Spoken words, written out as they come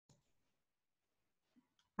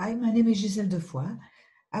Hi, my name is Giselle Defoy.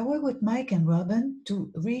 I work with Mike and Robin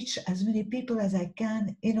to reach as many people as I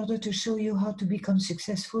can in order to show you how to become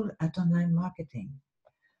successful at online marketing.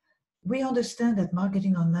 We understand that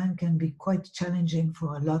marketing online can be quite challenging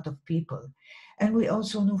for a lot of people. And we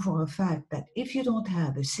also know for a fact that if you don't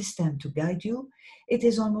have a system to guide you, it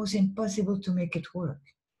is almost impossible to make it work.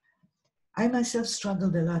 I myself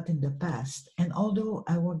struggled a lot in the past, and although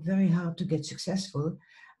I worked very hard to get successful,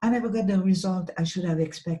 I never got the result I should have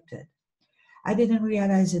expected. I didn't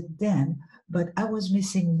realize it then, but I was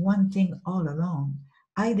missing one thing all along.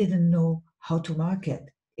 I didn't know how to market.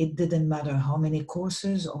 It didn't matter how many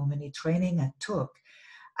courses or many training I took.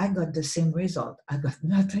 I got the same result. I got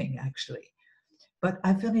nothing actually. But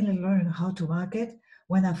I finally learned how to market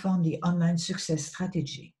when I found the online success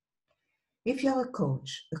strategy. If you're a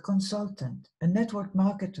coach, a consultant, a network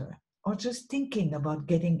marketer, or just thinking about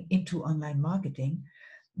getting into online marketing,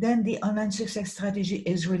 then the online success strategy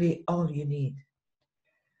is really all you need.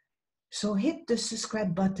 So hit the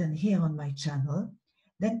subscribe button here on my channel,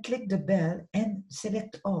 then click the bell and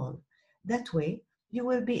select all. That way, you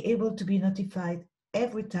will be able to be notified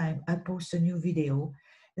every time I post a new video,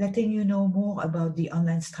 letting you know more about the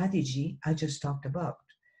online strategy I just talked about.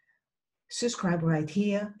 Subscribe right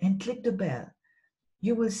here and click the bell.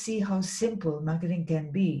 You will see how simple marketing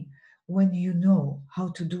can be when you know how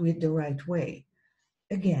to do it the right way.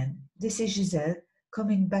 Again, this is Giselle,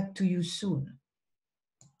 coming back to you soon.